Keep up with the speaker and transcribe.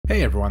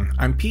Hey everyone,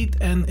 I'm Pete,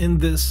 and in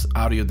this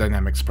audio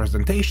dynamics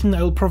presentation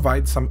I will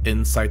provide some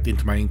insight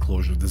into my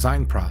enclosure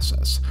design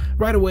process.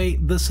 Right away,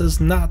 this is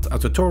not a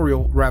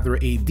tutorial, rather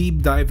a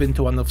deep dive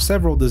into one of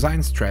several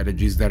design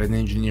strategies that an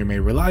engineer may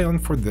rely on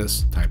for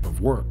this type of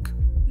work.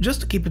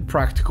 Just to keep it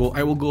practical,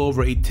 I will go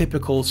over a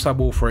typical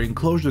subwoofer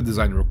enclosure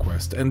design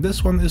request, and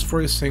this one is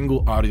for a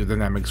single Audio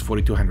Dynamics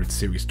 4200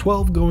 Series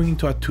 12 going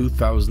into a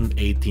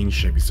 2018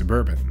 Chevy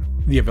Suburban.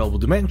 The available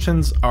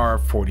dimensions are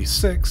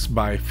 46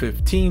 by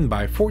 15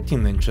 by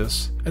 14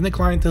 inches, and the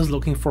client is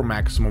looking for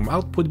maximum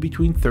output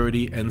between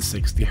 30 and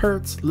 60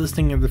 Hz,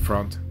 listening in the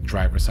front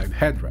driver's side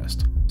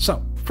headrest.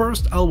 So,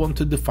 first I'll want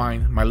to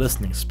define my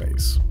listening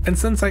space. And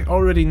since I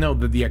already know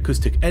that the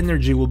acoustic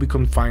energy will be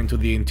confined to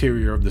the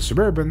interior of the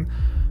Suburban,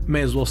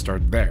 may as well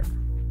start there.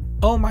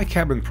 All my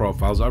cabin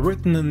profiles are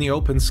written in the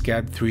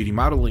OpenSCAD 3D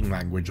modeling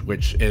language,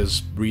 which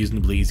is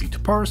reasonably easy to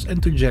parse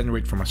and to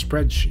generate from a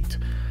spreadsheet.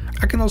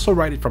 I can also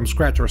write it from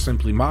scratch or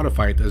simply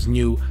modify it as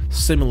new,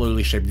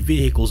 similarly shaped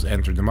vehicles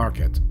enter the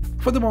market.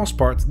 For the most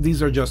part,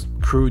 these are just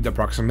crude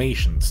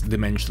approximations,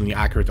 dimensionally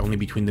accurate only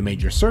between the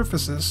major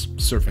surfaces,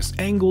 surface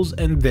angles,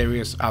 and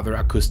various other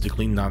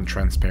acoustically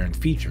non-transparent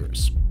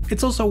features.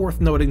 It's also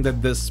worth noting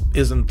that this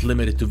isn't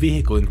limited to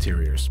vehicle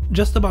interiors.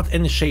 Just about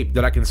any shape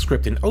that I can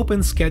script in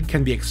OpenSCAD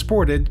can be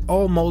exported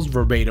almost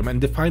verbatim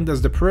and defined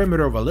as the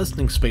perimeter of a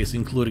listening space,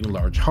 including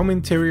large home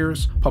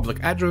interiors,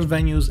 public address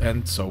venues,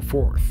 and so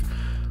forth.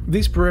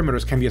 These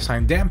perimeters can be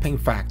assigned damping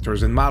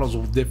factors, and models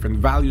with different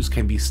values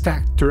can be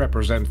stacked to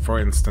represent, for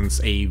instance,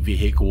 a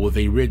vehicle with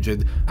a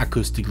rigid,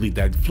 acoustically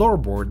dead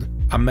floorboard,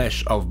 a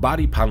mesh of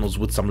body panels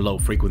with some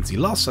low-frequency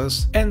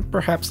losses, and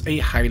perhaps a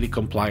highly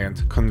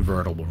compliant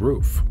convertible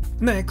roof.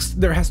 Next,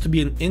 there has to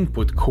be an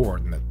input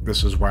coordinate.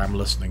 This is where I'm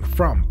listening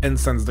from, and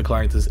since the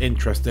client is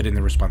interested in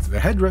the response to the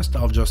headrest,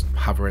 I'll just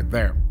hover it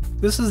there.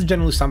 This is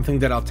generally something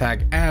that I'll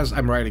tag as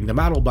I'm writing the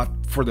model, but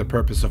for the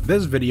purpose of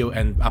this video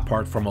and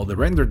apart from all the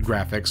rendered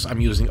graphics, I'm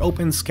using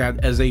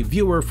OpenSCAD as a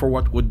viewer for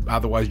what would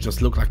otherwise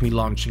just look like me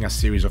launching a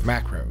series of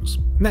macros.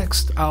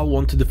 Next, I'll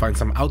want to define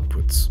some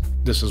outputs.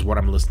 This is what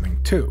I'm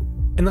listening to.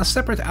 And a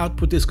separate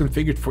output is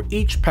configured for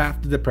each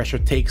path that the pressure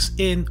takes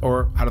in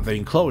or out of the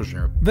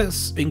enclosure.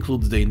 This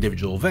includes the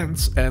individual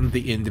vents and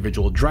the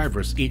individual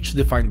drivers, each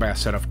defined by a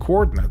set of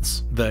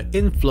coordinates, the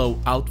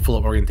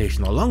inflow-outflow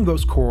orientation along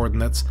those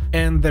coordinates,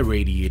 and the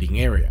radiating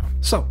area.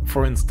 So,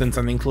 for instance,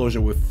 an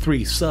enclosure with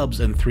 3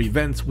 subs and 3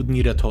 vents would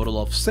need a total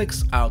of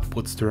 6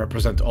 outputs to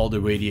represent all the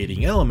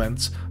radiating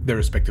elements, their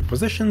respective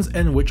positions,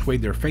 and which way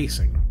they're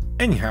facing.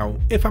 Anyhow,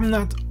 if I'm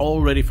not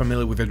already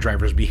familiar with the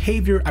driver's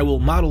behavior, I will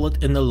model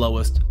it in the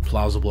lowest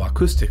plausible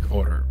acoustic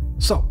order.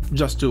 So,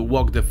 just to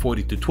walk the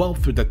 4212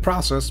 through that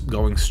process,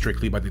 going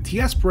strictly by the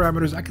TS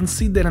parameters, I can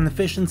see that an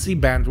efficiency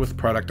bandwidth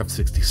product of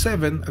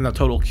 67 and a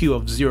total Q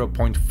of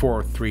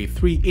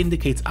 0.433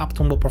 indicates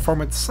optimal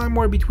performance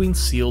somewhere between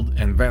sealed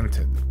and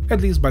vented, at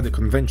least by the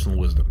conventional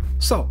wisdom.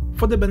 So,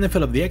 for the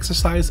benefit of the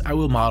exercise, I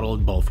will model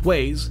it both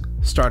ways,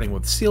 starting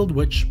with sealed,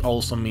 which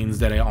also means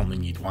that I only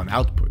need one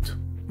output.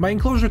 My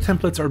enclosure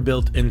templates are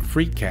built in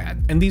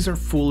FreeCAD, and these are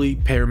fully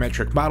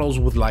parametric models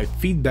with live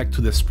feedback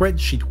to the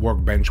spreadsheet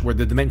workbench where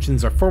the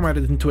dimensions are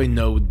formatted into a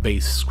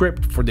node-based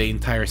script for the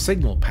entire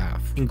signal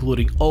path,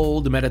 including all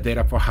the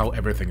metadata for how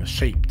everything is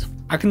shaped.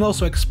 I can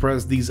also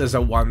express these as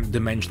a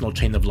one-dimensional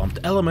chain of lumped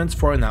elements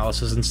for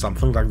analysis in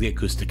something like the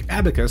Acoustic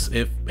Abacus,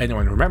 if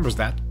anyone remembers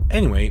that.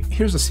 Anyway,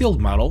 here's a sealed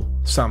model,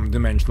 some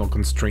dimensional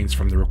constraints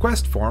from the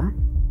request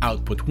form.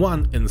 Output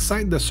 1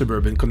 inside the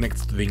Suburban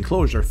connects to the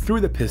enclosure through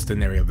the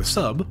piston area of the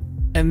sub,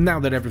 and now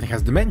that everything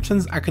has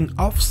dimensions, I can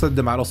offset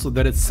the model so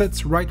that it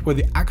sits right where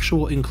the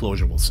actual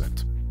enclosure will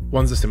sit.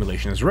 Once the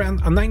simulation is ran,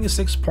 a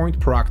 96-point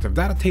proactive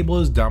data table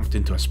is dumped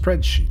into a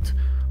spreadsheet.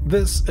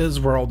 This is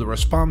where all the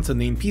response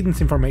and the impedance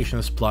information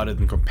is plotted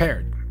and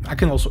compared. I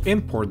can also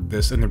import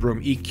this in the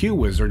Room EQ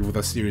wizard with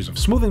a series of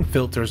smoothing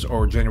filters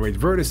or generate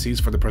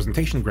vertices for the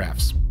presentation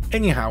graphs.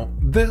 Anyhow,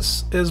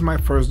 this is my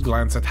first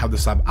glance at how the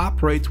sub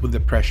operates, with the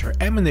pressure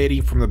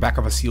emanating from the back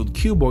of a sealed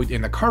cuboid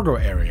in the cargo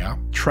area,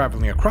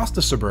 traveling across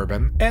the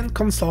Suburban, and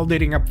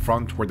consolidating up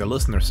front where the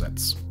listener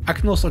sits. I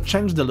can also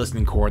change the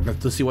listening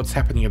coordinate to see what's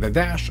happening at the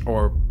dash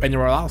or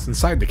anywhere else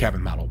inside the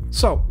cabin model.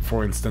 So,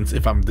 for instance,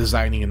 if I'm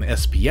designing an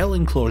SPL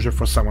enclosure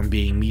for someone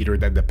being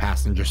metered at the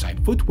passenger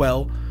side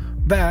footwell,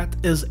 that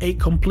is a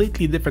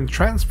completely different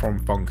transform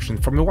function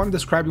from the one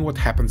describing what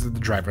happens at the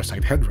driver's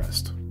side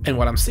headrest. And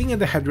what I'm seeing at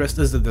the headrest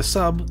is that the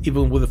sub,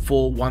 even with a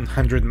full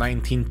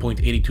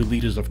 119.82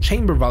 liters of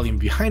chamber volume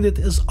behind it,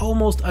 is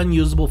almost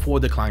unusable for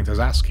what the client is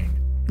asking.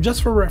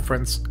 Just for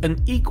reference,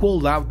 an equal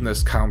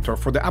loudness counter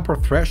for the upper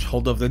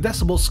threshold of the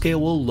decibel scale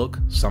will look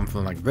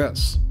something like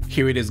this.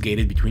 Here it is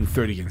gated between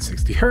 30 and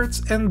 60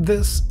 Hz, and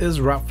this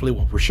is roughly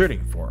what we're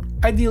shooting for,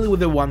 ideally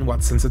with a 1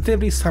 watt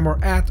sensitivity somewhere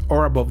at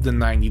or above the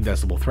 90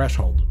 decibel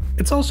threshold.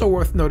 It's also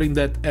worth noting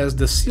that as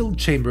the sealed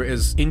chamber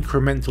is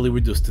incrementally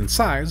reduced in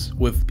size,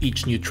 with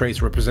each new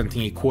trace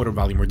representing a quarter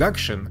volume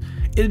reduction,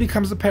 it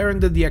becomes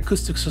apparent that the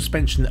acoustic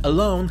suspension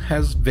alone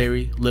has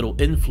very little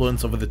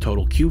influence over the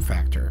total Q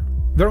factor.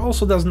 There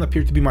also doesn't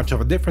appear to be much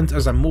of a difference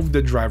as I move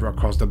the driver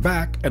across the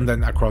back and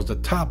then across the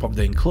top of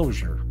the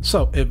enclosure.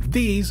 So if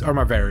these are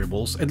my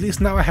variables, at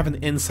least now I have an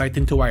insight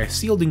into why a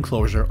sealed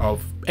enclosure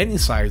of any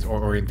size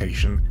or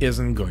orientation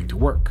isn't going to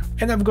work.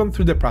 And I've gone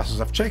through the process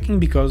of checking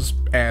because,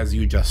 as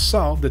you just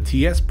saw, the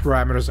TS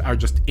parameters are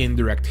just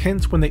indirect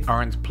hints when they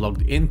aren't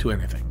plugged into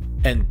anything.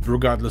 And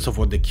regardless of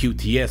what the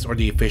QTS or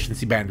the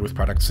efficiency bandwidth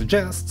product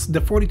suggests,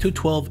 the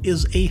 4212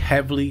 is a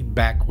heavily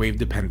backwave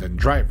dependent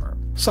driver.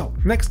 So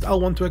next I'll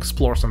want to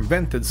explore some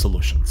vented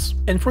solutions.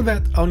 And for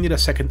that I'll need a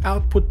second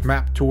output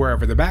mapped to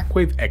wherever the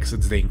backwave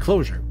exits the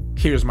enclosure.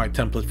 Here's my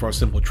template for a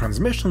simple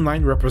transmission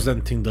line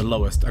representing the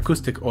lowest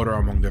acoustic order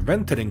among the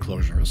vented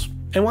enclosures.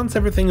 And once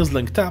everything is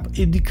linked up,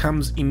 it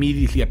becomes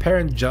immediately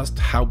apparent just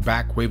how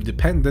backwave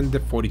dependent the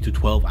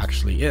 4212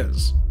 actually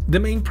is. The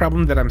main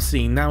problem that I'm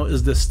seeing now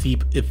is the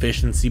steep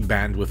efficiency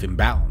bandwidth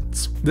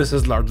imbalance. This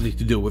is largely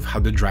to do with how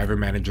the driver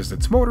manages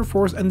its motor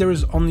force, and there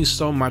is only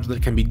so much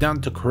that can be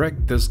done to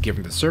correct this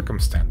given the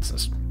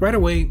circumstances. Right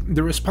away,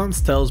 the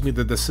response tells me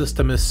that the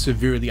system is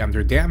severely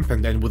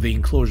underdampened, and with the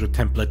enclosure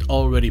template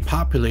already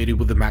populated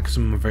with the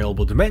maximum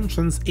available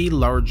dimensions, a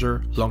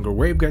larger, longer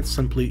waveguide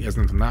simply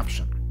isn't an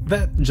option.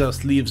 That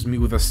just leaves me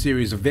with a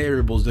series of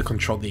variables that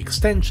control the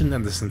extension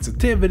and the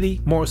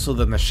sensitivity, more so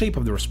than the shape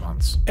of the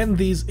response. And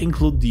these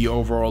include the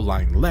overall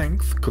line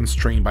length,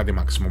 constrained by the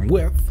maximum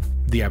width,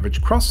 the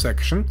average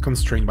cross-section,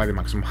 constrained by the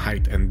maximum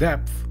height and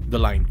depth, the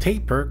line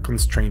taper,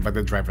 constrained by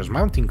the driver's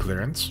mounting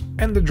clearance,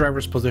 and the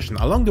driver's position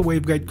along the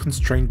waveguide,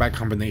 constrained by a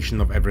combination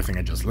of everything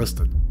I just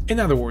listed. In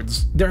other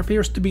words, there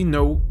appears to be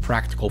no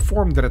practical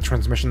form that a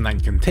transmission line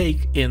can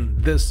take in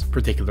this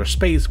particular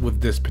space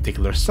with this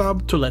particular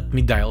sub to let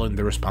me dial in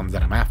the response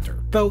that I'm after.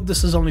 Though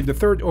this is only the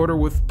third order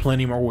with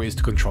plenty more ways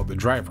to control the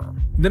driver.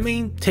 The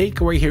main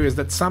takeaway here is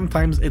that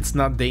sometimes it's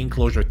not the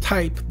enclosure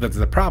type that's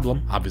the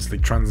problem. Obviously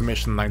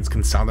transmission lines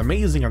can sound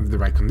amazing under the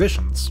right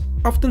conditions.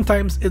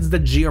 Oftentimes it's the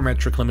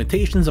geometric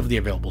limitations of the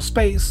available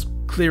space,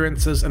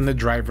 clearances, and the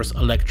driver's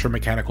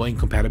electromechanical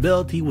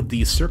incompatibility with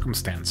these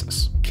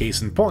circumstances.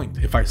 Case in point,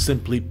 if I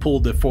simply pull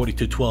the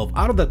 4212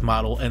 out of that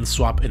model and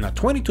swap in a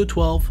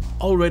 2212,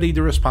 already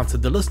the response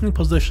at the listening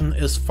position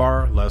is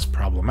far less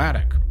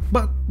problematic.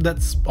 But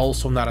that's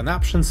also not an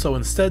option, so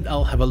instead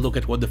I'll have a look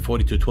at what the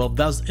 4212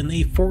 does in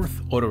a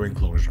fourth order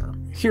enclosure.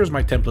 Here's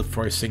my template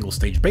for a single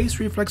stage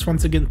Bass-Reflex,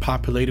 once again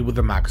populated with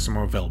the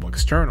maximum available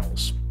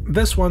externals.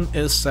 This one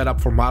is set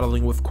up for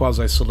modeling with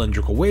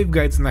quasi-cylindrical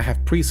waveguides, and I have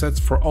presets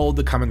for all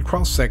the common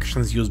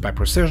cross-sections used by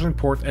Precision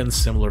Port and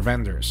similar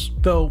vendors.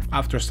 Though,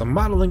 after some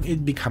modeling,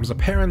 it becomes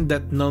apparent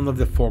that none of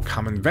the 4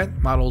 common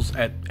vent models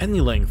at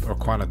any length or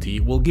quantity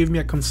will give me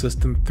a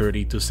consistent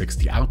 30 to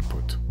 60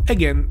 output.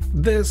 Again,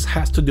 this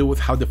has to do with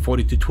how the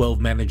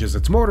 4212 manages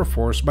its motor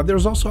force, but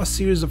there's also a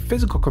series of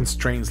physical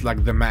constraints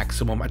like the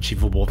maximum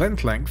achievable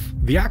vent length,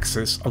 the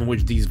axis on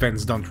which these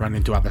vents don't run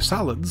into other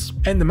solids,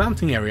 and the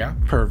mounting area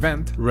per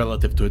vent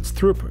relative to its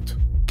throughput.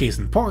 Case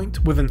in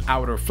point, with an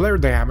outer flare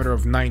diameter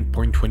of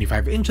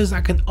 9.25 inches, I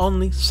can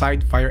only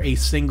side-fire a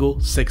single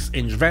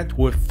 6-inch vent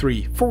with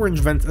 3 4-inch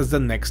vents as the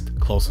next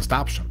closest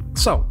option.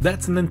 So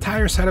that's an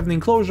entire side of the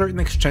enclosure in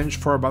exchange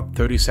for about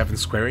 37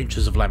 square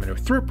inches of laminar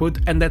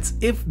throughput, and that's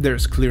if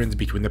there's clearance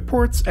between the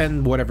ports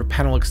and whatever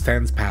panel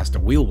extends past the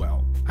wheel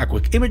well. A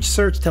quick image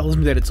search tells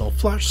me that it's all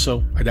flush,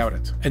 so I doubt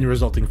it, and the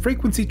resulting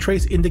frequency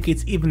trace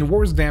indicates even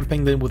worse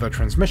damping than with a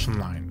transmission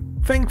line.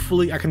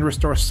 Thankfully, I can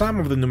restore some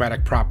of the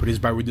pneumatic properties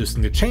by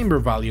reducing the chamber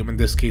volume, in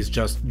this case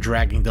just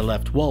dragging the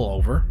left wall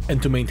over,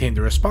 and to maintain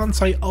the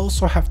response I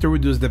also have to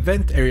reduce the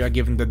vent area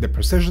given that the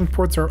precision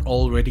ports are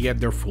already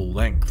at their full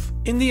length.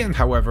 In the end,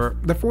 however,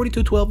 the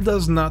 4212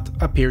 does not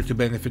appear to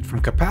benefit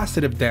from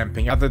capacitive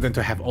damping other than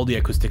to have all the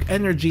acoustic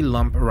energy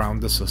lump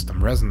around the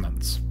system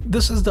resonance.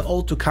 This is the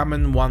all too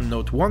common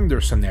one-note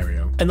wonder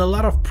scenario, and a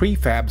lot of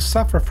prefabs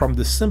suffer from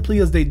this simply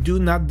as they do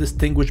not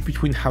distinguish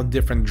between how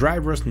different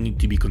drivers need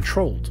to be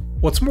controlled.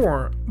 What's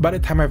more, by the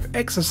time I've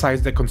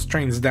exercised the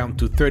constraints down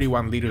to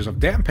 31 liters of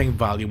damping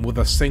volume with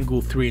a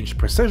single 3-inch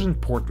precision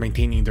port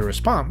maintaining the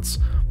response,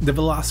 the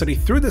velocity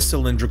through the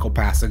cylindrical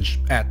passage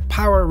at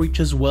power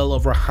reaches well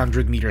over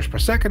 100 meters per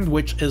second,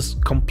 which is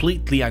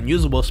completely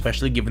unusable,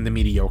 especially given the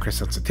mediocre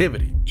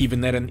sensitivity.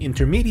 Even at an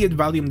intermediate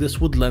volume, this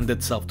would lend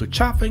itself to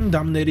chuffing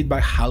dominated by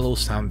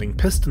hollow-sounding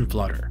piston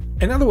flutter.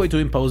 Another way to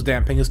impose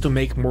damping is to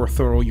make more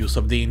thorough use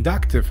of the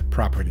inductive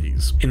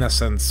properties, in a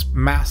sense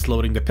mass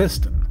loading the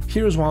piston.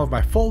 Here's one of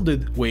my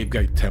folded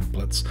waveguide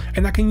templates,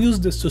 and I can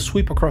use this to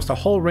sweep across a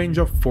whole range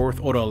of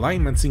 4th order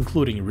alignments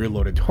including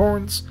rear-loaded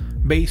horns,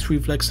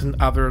 Bass-Reflex, and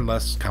other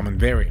less common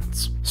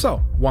variants.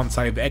 So, once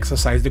I've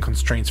exercised the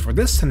constraints for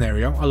this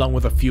scenario, along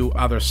with a few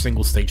other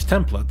single-stage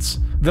templates,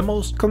 the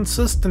most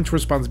consistent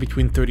response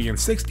between 30 and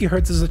 60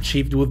 Hz is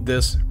achieved with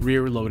this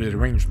rear-loaded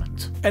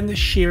arrangement. And the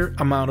sheer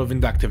amount of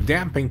inductive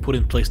damping put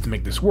in place to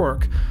make this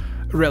work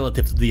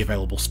relative to the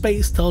available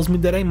space tells me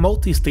that a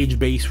multi-stage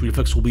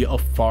Bass-Reflex will be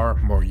of far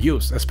more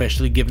use,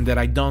 especially given that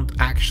I don't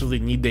actually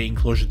need the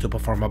enclosure to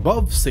perform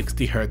above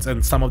 60 Hz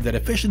and some of that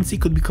efficiency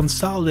could be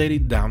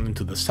consolidated down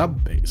into the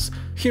sub-bass.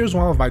 Here's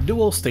one of my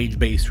dual-stage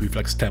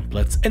Bass-Reflex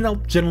templates, and I'll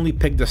generally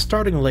pick the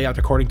starting layout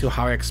according to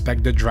how I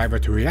expect the driver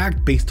to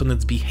react based on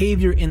its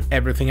behavior in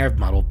everything I've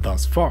modeled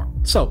thus far.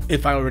 So,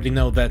 if I already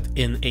know that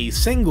in a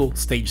single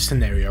stage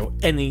scenario,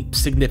 any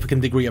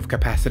significant degree of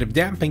capacitive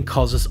damping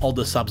causes all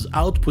the sub's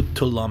output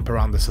to lump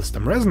around the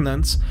system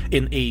resonance,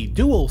 in a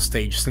dual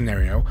stage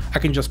scenario, I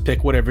can just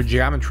pick whatever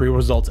geometry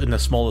results in the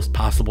smallest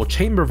possible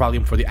chamber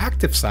volume for the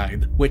active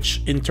side,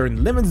 which in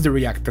turn limits the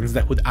reactance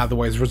that would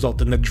otherwise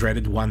result in the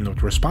dreaded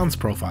one-note response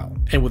profile.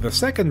 And with the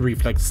second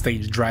reflex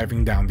stage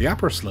driving down the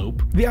upper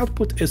slope, the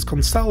output is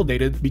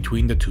consolidated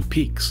between the two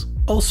peaks.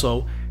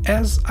 Also,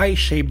 as I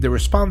shape the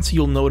response,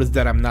 you'll notice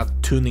that I'm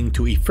not tuning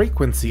to a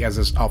frequency as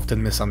is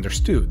often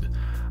misunderstood.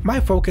 My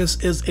focus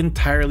is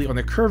entirely on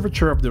the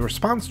curvature of the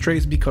response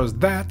trace because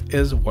that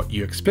is what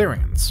you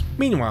experience.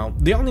 Meanwhile,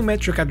 the only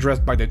metric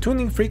addressed by the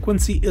tuning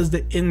frequency is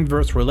the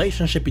inverse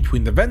relationship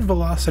between the vent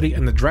velocity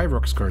and the driver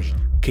excursion.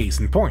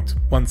 Case in point,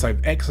 once I've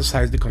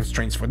exercised the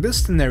constraints for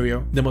this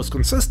scenario, the most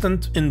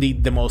consistent,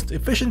 indeed the most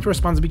efficient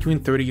response between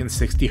 30 and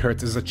 60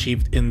 Hz is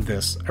achieved in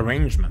this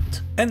arrangement.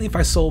 And if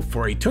I solve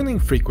for a tuning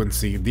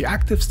frequency, the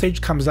active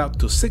stage comes out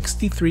to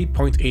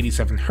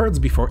 63.87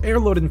 Hz before air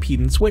load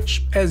impedance,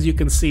 which, as you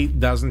can see,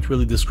 doesn't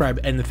really describe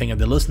anything at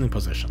the listening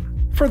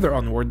position. Further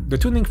onward, the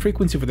tuning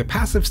frequency for the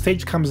passive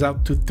stage comes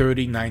out to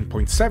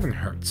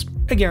 39.7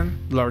 Hz. Again,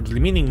 largely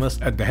meaningless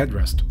at the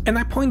headrest. And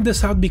I point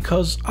this out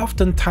because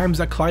oftentimes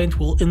a client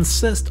will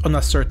insist on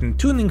a certain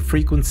tuning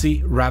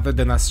frequency rather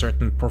than a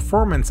certain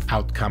performance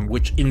outcome,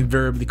 which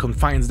invariably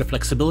confines the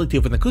flexibility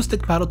of an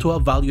acoustic model to a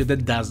value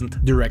that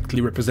doesn't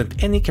directly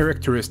represent any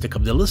characteristic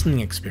of the listening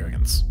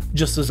experience.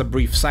 Just as a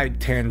brief side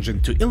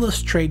tangent to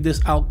illustrate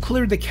this, I'll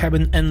clear the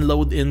cabin and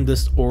load in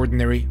this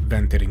ordinary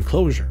vented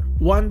enclosure.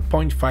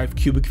 1.5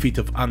 cubic feet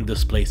of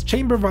undisplaced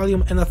chamber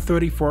volume and a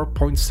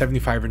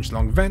 34.75 inch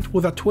long vent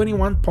with a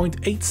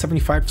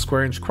 21.875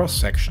 square inch cross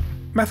section.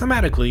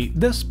 Mathematically,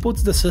 this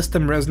puts the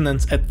system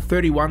resonance at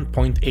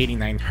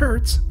 31.89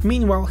 Hz,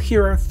 meanwhile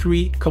here are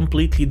three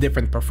completely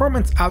different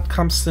performance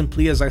outcomes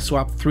simply as I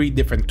swap three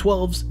different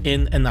 12s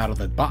in and out of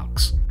that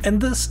box. And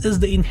this is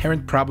the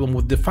inherent problem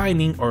with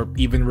defining or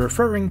even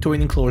referring to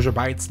an enclosure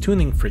by its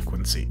tuning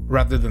frequency.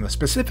 Rather than a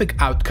specific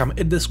outcome,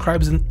 it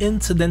describes an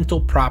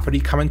incidental property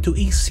common to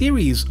a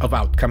series of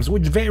outcomes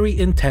which vary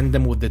in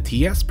tandem with the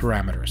TS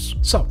parameters.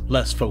 So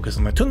let's focus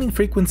on the tuning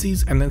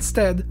frequencies and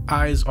instead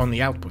eyes on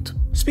the output.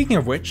 Speaking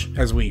of which,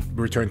 as we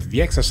return to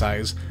the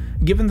exercise,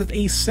 given that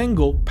a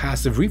single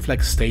passive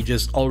reflex stage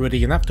is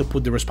already enough to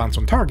put the response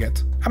on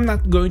target, I'm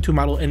not going to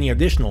model any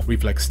additional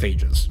reflex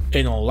stages.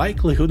 In all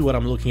likelihood, what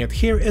I'm looking at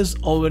here is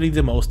already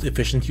the most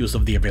efficient use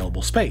of the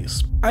available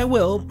space. I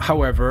will,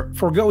 however,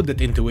 forgo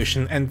that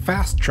intuition and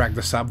fast-track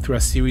the sub through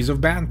a series of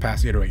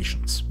bandpass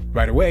iterations.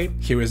 Right away,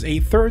 here is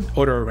a third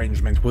order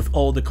arrangement with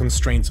all the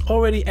constraints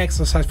already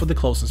exercised for the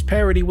closest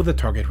parity with the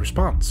target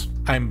response.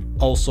 I'm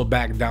also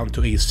back down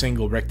to a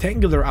single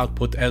rectangular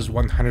output as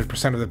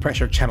 100% of the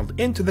pressure channeled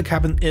into the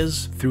cabin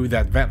is through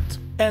that vent.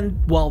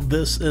 And while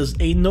this is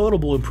a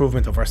notable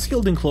improvement of our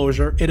sealed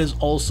enclosure, it is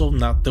also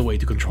not the way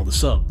to control the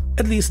sub,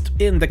 at least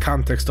in the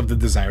context of the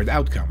desired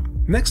outcome.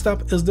 Next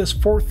up is this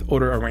fourth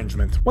order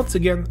arrangement, once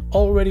again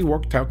already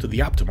worked out to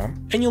the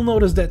optimum, and you'll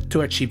notice that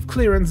to achieve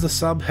clearance the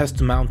sub has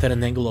to mount at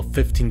an angle of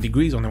 15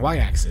 degrees on the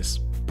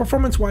y-axis.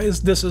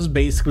 Performance-wise, this is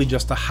basically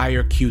just a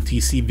higher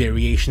QTC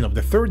variation of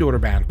the third order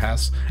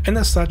bandpass, and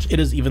as such it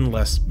is even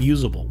less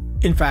usable.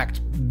 In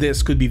fact,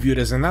 this could be viewed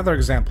as another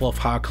example of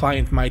how a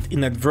client might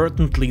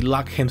inadvertently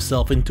lock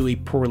himself into a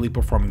poorly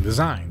performing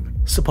design.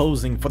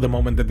 Supposing for the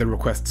moment that the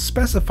request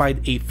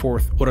specified a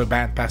fourth order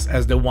bandpass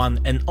as the one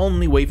and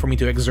only way for me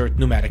to exert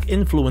pneumatic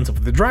influence over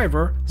the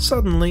driver,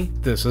 suddenly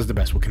this is the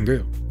best we can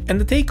do.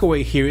 And the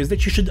takeaway here is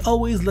that you should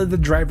always let the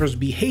driver's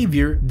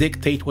behavior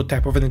dictate what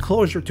type of an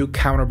enclosure to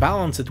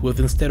counterbalance it with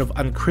instead of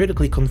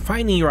uncritically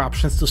confining your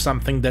options to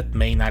something that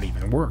may not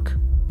even work.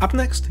 Up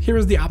next, here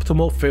is the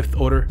optimal 5th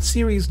order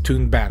series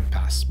tuned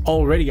bandpass,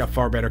 already a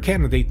far better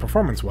candidate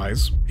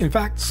performance-wise. In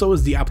fact, so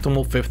is the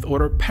optimal 5th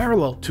order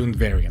parallel tuned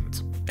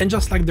variant. And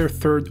just like their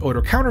third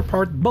order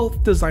counterpart,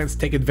 both designs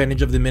take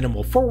advantage of the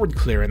minimal forward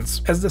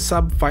clearance as the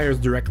sub fires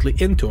directly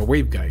into a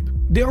waveguide.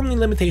 The only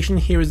limitation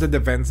here is that the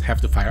vents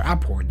have to fire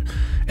upward,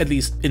 at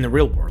least in the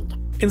real world.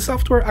 In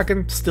software, I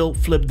can still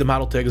flip the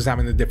model to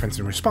examine the difference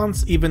in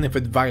response, even if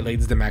it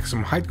violates the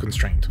maximum height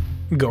constraint.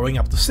 Going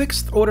up to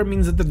 6th order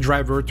means that the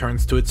driver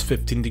returns to its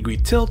 15-degree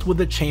tilt with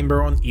the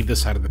chamber on either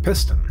side of the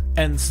piston.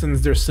 And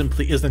since there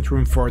simply isn't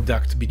room for a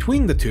duct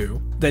between the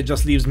two, that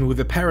just leaves me with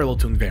a parallel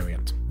tune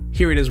variant.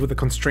 Here it is with the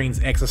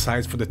constraints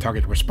exercised for the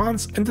target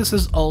response, and this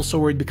is also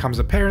where it becomes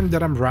apparent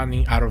that I'm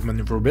running out of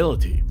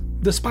maneuverability.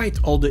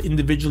 Despite all the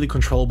individually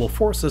controllable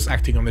forces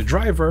acting on the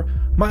driver,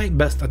 my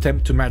best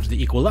attempt to match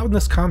the equal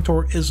loudness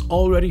contour is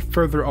already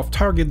further off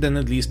target than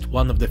at least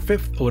one of the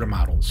 5th order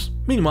models.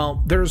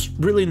 Meanwhile, there's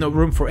really no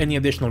room for any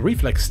additional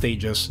reflex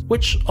stages,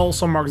 which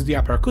also marks the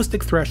upper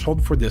acoustic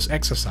threshold for this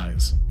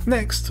exercise.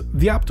 Next,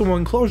 the optimal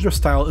enclosure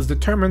style is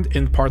determined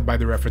in part by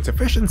the reference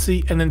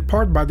efficiency and in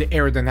part by the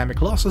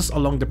aerodynamic losses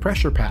along the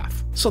pressure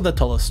path, so the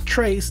tallest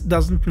trace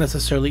doesn't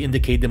necessarily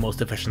indicate the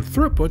most efficient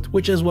throughput,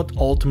 which is what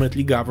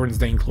ultimately governs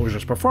the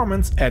enclosure's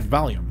performance at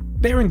volume.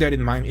 Bearing that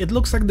in mind, it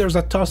looks like there's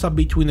a toss-up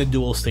between a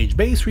dual-stage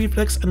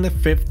Bass-Reflex and the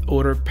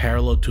 5th-order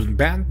parallel-tuned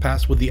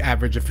bandpass, with the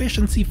average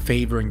efficiency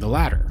favoring the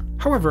latter.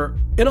 However,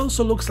 it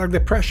also looks like the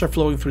pressure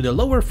flowing through the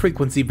lower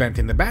frequency vent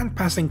in the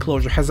bandpass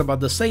enclosure has about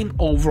the same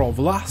overall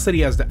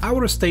velocity as the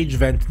outer stage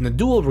vent in the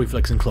dual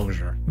reflex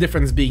enclosure,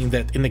 difference being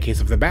that in the case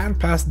of the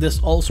bandpass,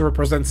 this also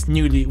represents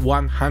nearly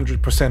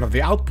 100% of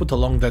the output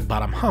along that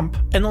bottom hump,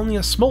 and only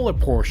a smaller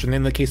portion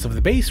in the case of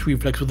the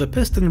Bass-Reflex, with the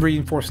piston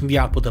reinforcing the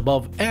output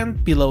above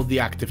and below the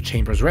active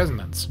chamber's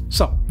resonance.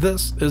 So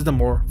this is the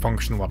more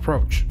functional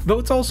approach. Though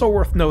it's also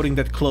worth noting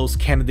that close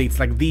candidates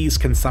like these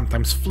can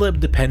sometimes flip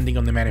depending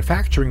on the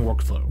manufacturing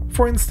workflow.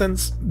 For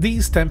instance,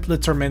 these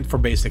templates are meant for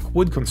basic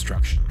wood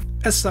construction.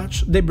 As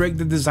such, they break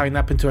the design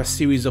up into a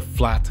series of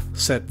flat,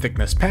 set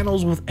thickness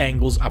panels with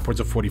angles upwards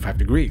of 45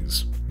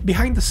 degrees.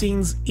 Behind the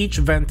scenes, each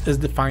vent is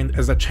defined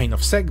as a chain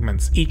of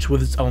segments, each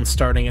with its own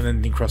starting and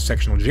ending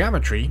cross-sectional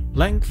geometry,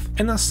 length,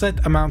 and a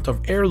set amount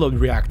of air load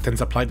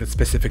reactants applied at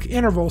specific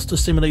intervals to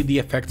simulate the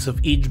effects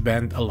of each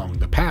bend along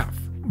the path.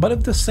 But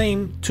if the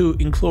same two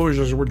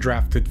enclosures were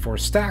drafted for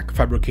stack,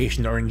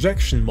 fabrication, or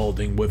injection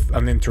molding with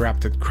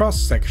uninterrupted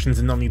cross-sections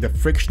and only the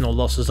frictional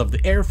losses of the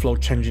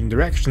airflow changing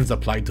directions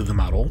applied to the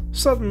model,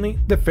 suddenly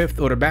the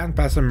 5th-order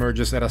bandpass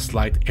emerges at a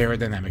slight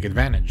aerodynamic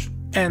advantage.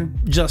 And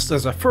just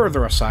as a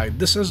further aside,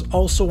 this is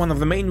also one of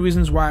the main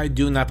reasons why I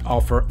do not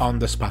offer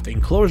on-the-spot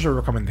enclosure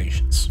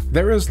recommendations.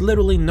 There is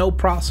literally no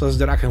process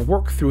that I can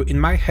work through in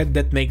my head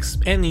that makes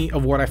any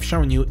of what I've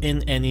shown you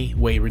in any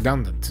way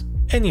redundant.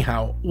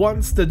 Anyhow,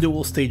 once the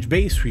dual-stage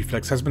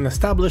Bass-Reflex has been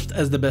established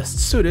as the best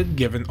suited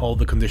given all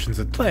the conditions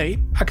at play,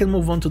 I can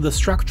move on to the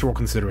structural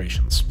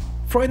considerations.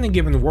 For any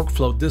given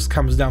workflow, this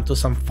comes down to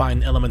some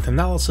fine element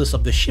analysis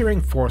of the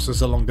shearing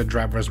forces along the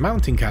driver's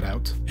mounting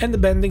cutout and the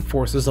bending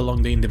forces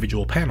along the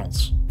individual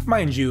panels.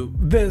 Mind you,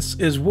 this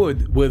is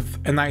wood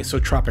with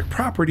anisotropic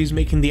properties,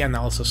 making the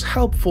analysis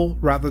helpful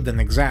rather than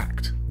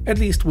exact, at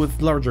least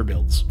with larger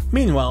builds.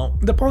 Meanwhile,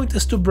 the point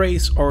is to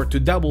brace or to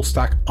double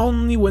stack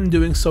only when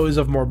doing so is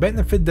of more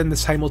benefit than the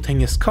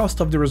simultaneous cost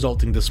of the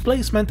resulting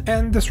displacement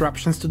and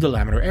disruptions to the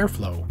laminar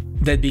airflow.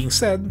 That being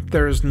said,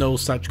 there is no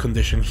such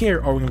condition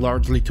here, owing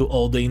largely to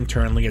all the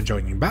internally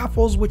adjoining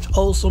baffles, which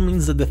also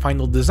means that the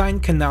final design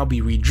can now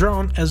be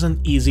redrawn as an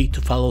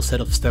easy-to-follow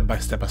set of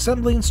step-by-step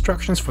assembly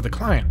instructions for the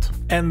client.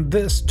 And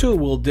this too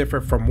will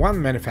differ from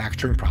one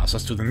manufacturing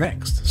process to the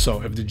next,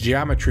 so if the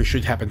geometry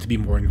should happen to be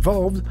more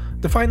involved,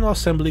 the final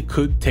assembly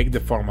could take the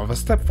form of a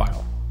step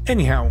file.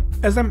 Anyhow,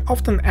 as I'm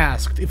often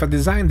asked if a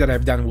design that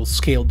I've done will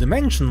scale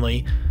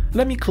dimensionally,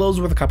 let me close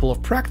with a couple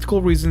of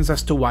practical reasons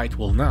as to why it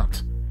will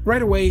not.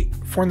 Right away,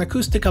 for an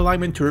acoustic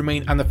alignment to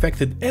remain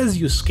unaffected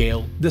as you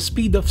scale, the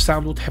speed of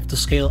sound would have to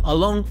scale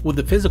along with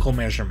the physical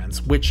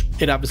measurements, which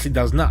it obviously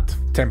does not.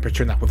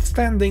 Temperature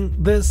notwithstanding,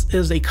 this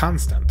is a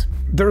constant.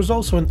 There's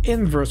also an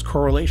inverse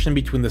correlation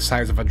between the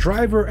size of a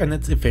driver and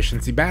its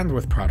efficiency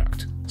bandwidth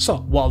product. So,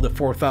 while the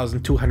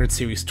 4200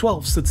 Series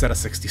 12 sits at a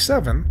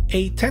 67,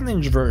 a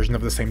 10-inch version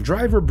of the same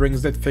driver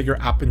brings that figure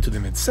up into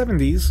the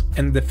mid-70s,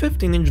 and the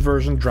 15-inch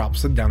version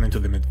drops it down into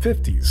the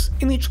mid-50s,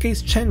 in each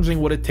case changing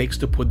what it takes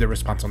to put the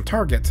response on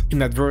target,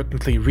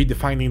 inadvertently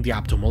redefining the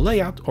optimal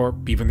layout or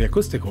even the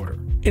acoustic order.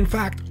 In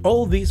fact,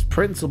 all these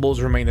principles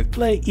remain at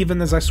play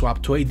even as I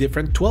swap to a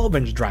different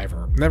 12-inch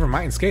driver, never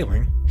mind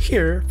scaling.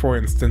 Here, for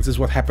instance, is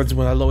what happens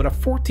when I load a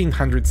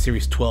 1400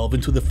 Series 12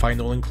 into the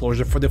final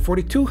enclosure for the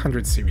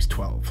 4200 Series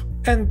 12.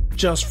 And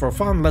just for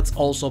fun, let's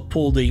also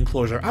pull the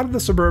enclosure out of the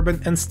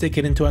Suburban and stick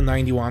it into a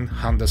 91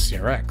 Honda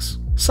CRX.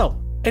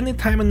 So,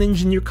 anytime an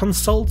engineer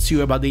consults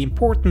you about the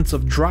importance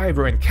of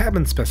driver and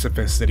cabin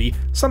specificity,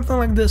 something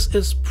like this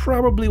is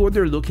probably what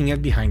they're looking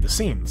at behind the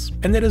scenes.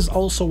 And it is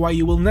also why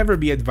you will never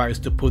be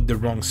advised to put the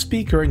wrong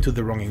speaker into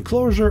the wrong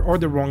enclosure or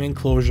the wrong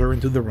enclosure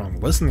into the wrong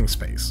listening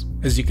space.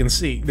 As you can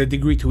see, the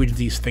degree to which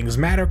these things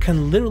matter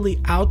can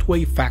literally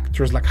outweigh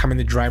factors like how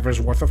many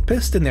drivers worth of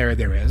piston area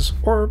there is,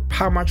 or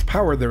how much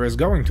power there is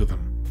going to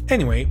them.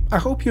 Anyway, I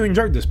hope you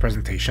enjoyed this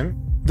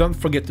presentation. Don't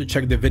forget to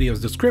check the video's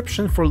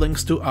description for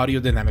links to audio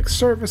dynamics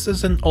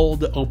services and all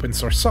the open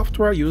source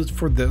software I used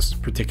for this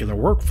particular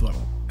workflow.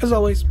 As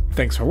always,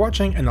 thanks for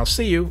watching and I'll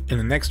see you in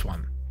the next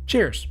one.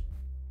 Cheers!